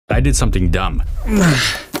I did something dumb.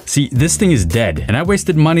 See, this thing is dead, and I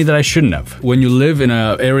wasted money that I shouldn't have. When you live in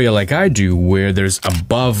an area like I do, where there's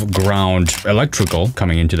above ground electrical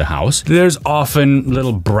coming into the house, there's often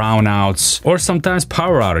little brownouts or sometimes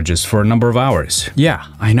power outages for a number of hours. Yeah,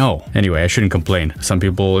 I know. Anyway, I shouldn't complain. Some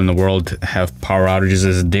people in the world have power outages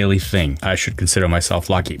as a daily thing. I should consider myself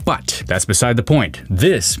lucky, but that's beside the point.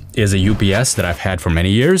 This is a UPS that I've had for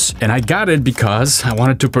many years, and I got it because I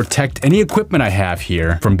wanted to protect any equipment I have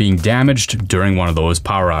here from being damaged during one of those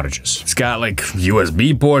power outages. It's got like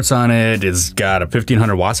USB ports on it. It's got a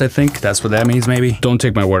 1500 watts, I think. That's what that means, maybe. Don't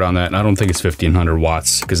take my word on that. I don't think it's 1500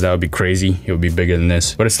 watts because that would be crazy. It would be bigger than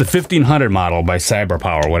this. But it's the 1500 model by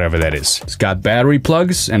CyberPower, whatever that is. It's got battery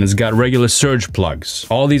plugs and it's got regular surge plugs.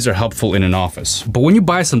 All these are helpful in an office. But when you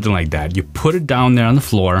buy something like that, you put it down there on the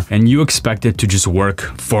floor and you expect it to just work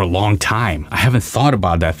for a long time. I haven't thought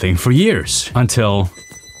about that thing for years until...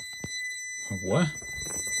 What?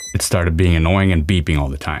 It started being annoying and beeping all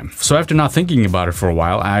the time. So after not thinking about it for a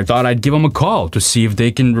while, I thought I'd give them a call to see if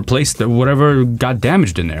they can replace whatever got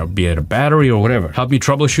damaged in there, be it a battery or whatever. Help me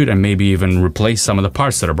troubleshoot and maybe even replace some of the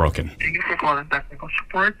parts that are broken. Thank you for calling technical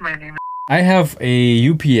support. My name is... I have a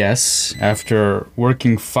UPS after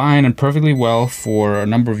working fine and perfectly well for a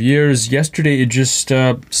number of years. Yesterday, it just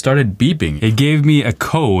started beeping. It gave me a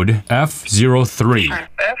code F03.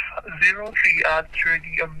 F03 actually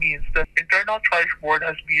means that internal charge board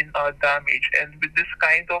has been damaged, and with this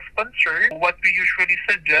kind of concern, what we usually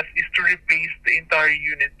suggest is to replace the entire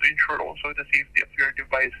unit to ensure also the safety of your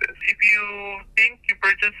devices. If you think you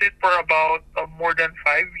purchased it for about more than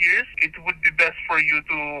 5 years, it would be best for you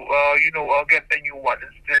to get a new one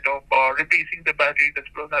instead of replacing the battery that's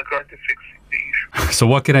still not going to fix the issue. So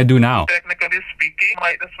what can I do now? Technically speaking,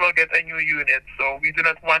 might as well get a new unit. So we do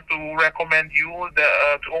not want to recommend you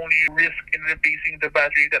to only risk in replacing the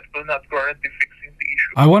battery that will not guarantee fixing the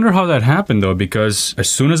issue. I wonder how that happened though, because as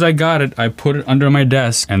soon as I got it, I put it under my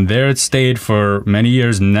desk and there it stayed for many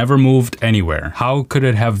years, never moved anywhere. How could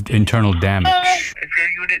it have internal damage? If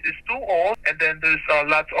your unit is too old and then there's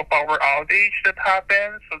lots of power outage that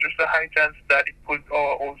happens, so there's a high chance that it could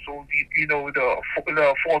also be,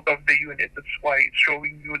 the fault of the unit. That's why it's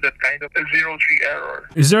showing you that kind of a 03 error.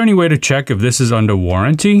 Is there any way to check if this is under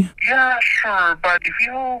warranty? Yeah, sure. But if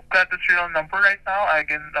you got the serial number right now, I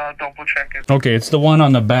can double check it. Okay, it's the one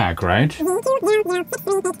on the back, right?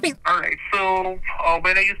 Alright, so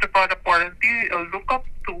when I use the product warranty lookup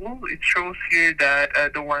tool, it shows here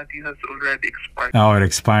that the warranty has already expired. Oh, it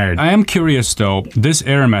expired. I am curious though, this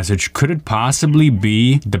error message, could it possibly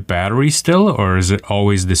be the battery still, or is it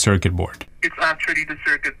always the circuit board? It's actually the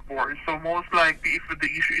circuit board. So most likely, if the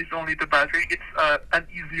issue is only the battery, it's an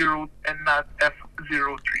E0 and not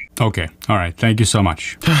F03. Okay, all right, thank you so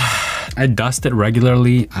much. I dust it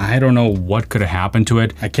regularly. I don't know what could have happened to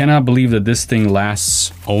it. I cannot believe that this thing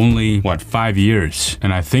lasts only, what, 5 years?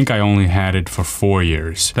 And I think I only had it for 4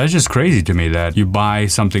 years. That's just crazy to me that you buy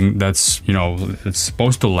something that's, it's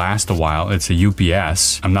supposed to last a while. It's a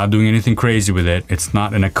UPS. I'm not doing anything crazy with it. It's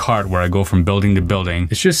not in a cart where I go from building to building.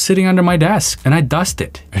 It's just sitting under my desk and I dust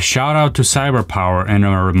it. A shout out to CyberPower and a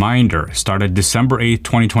reminder, started December 8th,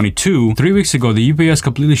 2022. 3 weeks ago, the UPS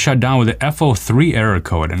completely shut down with the F03 error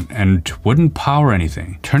code and wouldn't power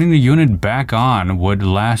anything. Turning the unit back on would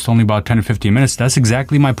last only about 10 to 15 minutes. That's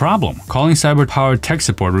exactly my problem. Calling CyberPower tech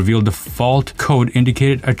support revealed the fault code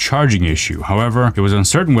indicated a charging issue. However, it was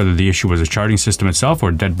uncertain whether the issue was a charging system itself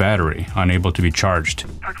or dead battery, unable to be charged.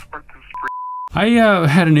 I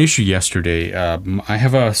had an issue yesterday. I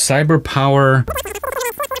have a CyberPower...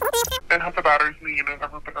 And have the batteries in the unit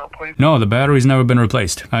ever been replaced? No, the battery's never been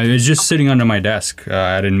replaced. It's just sitting under my desk.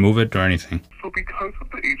 I didn't move it or anything. So because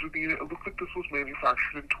of the age of the unit, it looks like this was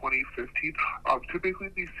manufactured in 2015. Typically,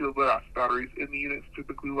 these steel glass batteries in the units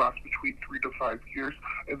typically last between 3 to 5 years,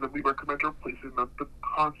 and then we recommend replacing them. The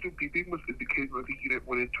constant beeping was indicating that the unit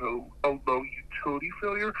went into a low utility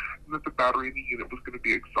failure, and that the battery in the unit was going to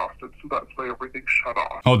be exhausted, so that's why everything shut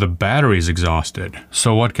off. Oh, the battery's exhausted.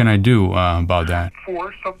 So what can I do about that?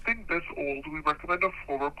 For something this old, we recommend a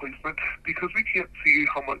full replacement. Because we can't see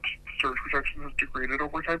how much surge protection has degraded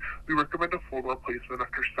over time, we recommend a full replacement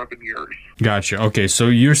after 7 years. Gotcha. Okay, so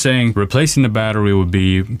you're saying replacing the battery would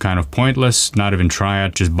be kind of pointless, not even try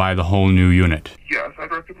it, just buy the whole new unit. Yes,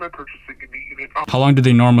 I'd recommend purchasing a new unit. How long do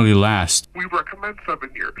they normally last? We recommend 7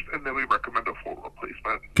 years, and then we recommend a full replacement.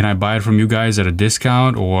 replacement. Can I buy it from you guys at a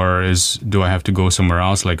discount, or do I have to go somewhere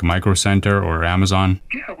else like Micro Center or Amazon?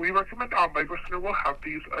 Yeah, we recommend Micro Center will have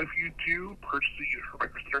these. If you do purchase a unit from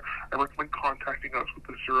Micro Center, I recommend contacting us with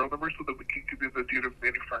the serial number so that we can give you the date of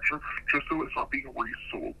manufacture, just so it's not being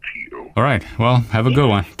resold to you. All right, well, have a good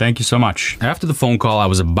one. Thank you so much. After the phone call, I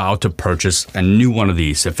was about to purchase a new one of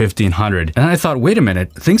these, a 1500, and I thought, wait a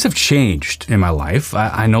minute, things have changed in my life.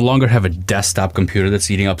 I no longer have a desktop computer that's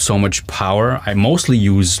eating up so much power. I mostly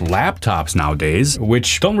use laptops nowadays,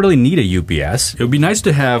 which don't really need a UPS. It would be nice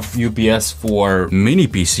to have UPS for mini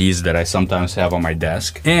PCs that I sometimes have on my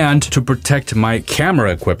desk, and to protect my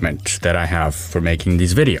camera equipment that I have for making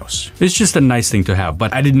these videos. It's just a nice thing to have,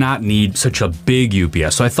 but I did not need such a big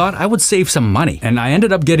UPS, so I thought I would save some money, and I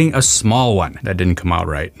ended up getting a small one. That didn't come out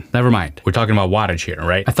right. Never mind. We're talking about wattage here,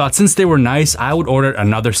 right? I thought since they were nice, I would order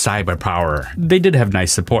another Cyberpower. They did have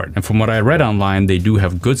nice support, and from what I read online, they do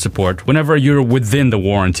have good support whenever you're within the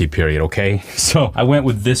warranty period, okay? So I went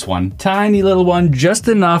with this one. Tiny little one, just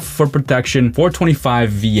enough for protection. 425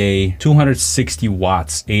 VA, 260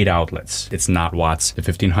 watts, 8 outlets. It's not watts. The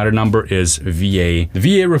 1500 number is VA. The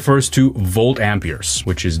VA refers to volt amperes,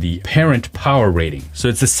 which is the parent power rating. So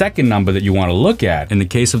it's the second number that you want to look at. In the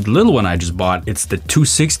case of the little one I just bought, it's the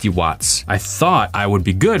 260 watts. I thought I would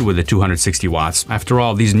be good with the 260 watts. After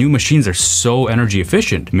all, these new machines are so energy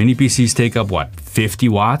efficient. Mini PCs take up what, 50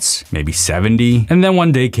 watts, maybe 70? And then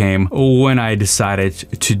one day came when I decided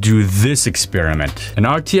to do this experiment. An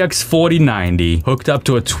RTX 4090 hooked up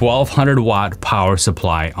to a 1200 watt power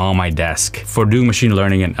supply on my desk for doing machine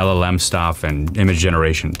learning and LLM stuff and image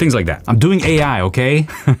generation, things like that. I'm doing AI, okay?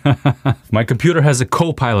 My computer has a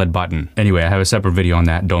co-pilot button. Anyway, I have a separate video on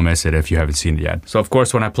that. Don't miss it if you haven't seen it yet. So of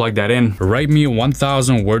course, when I plug that in, write me a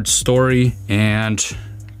 1000 word story and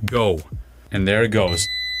go. And there it goes.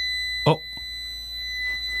 Oh.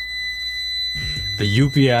 The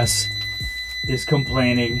UPS is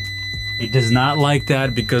complaining. It does not like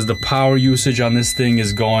that because the power usage on this thing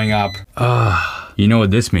is going up. You know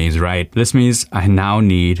what this means, right? This means I now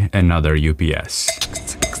need another UPS.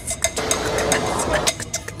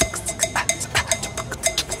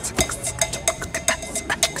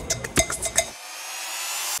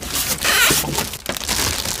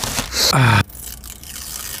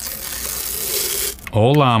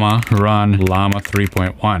 Oh llama, run llama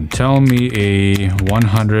 3.1. Tell me a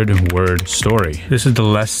 100 word story. This is the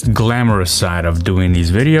less glamorous side of doing these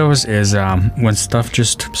videos, is when stuff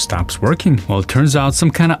just stops working. Well, it turns out some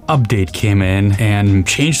kind of update came in and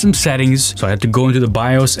changed some settings. So I had to go into the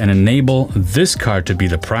BIOS and enable this card to be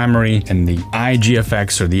the primary and the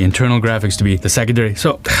IGFX or the internal graphics to be the secondary.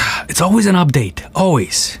 So it's always an update,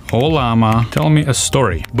 always. Oh llama, tell me a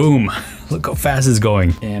story. Boom. Look how fast it's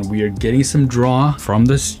going. And we are getting some draw from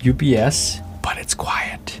this UPS, but it's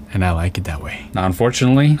quiet. And I like it that way. Now,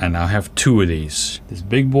 unfortunately, I now have two of these. This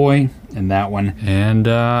big boy and that one. And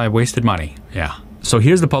I wasted money. Yeah. So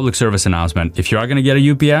here's the public service announcement. If you are gonna get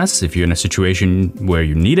a UPS, if you're in a situation where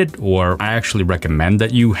you need it, or I actually recommend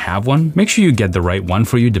that you have one, make sure you get the right one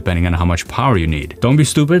for you depending on how much power you need. Don't be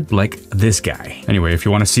stupid like this guy. Anyway, if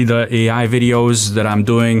you wanna see the AI videos that I'm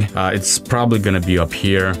doing, it's probably gonna be up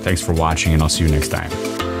here. Thanks for watching and I'll see you next time.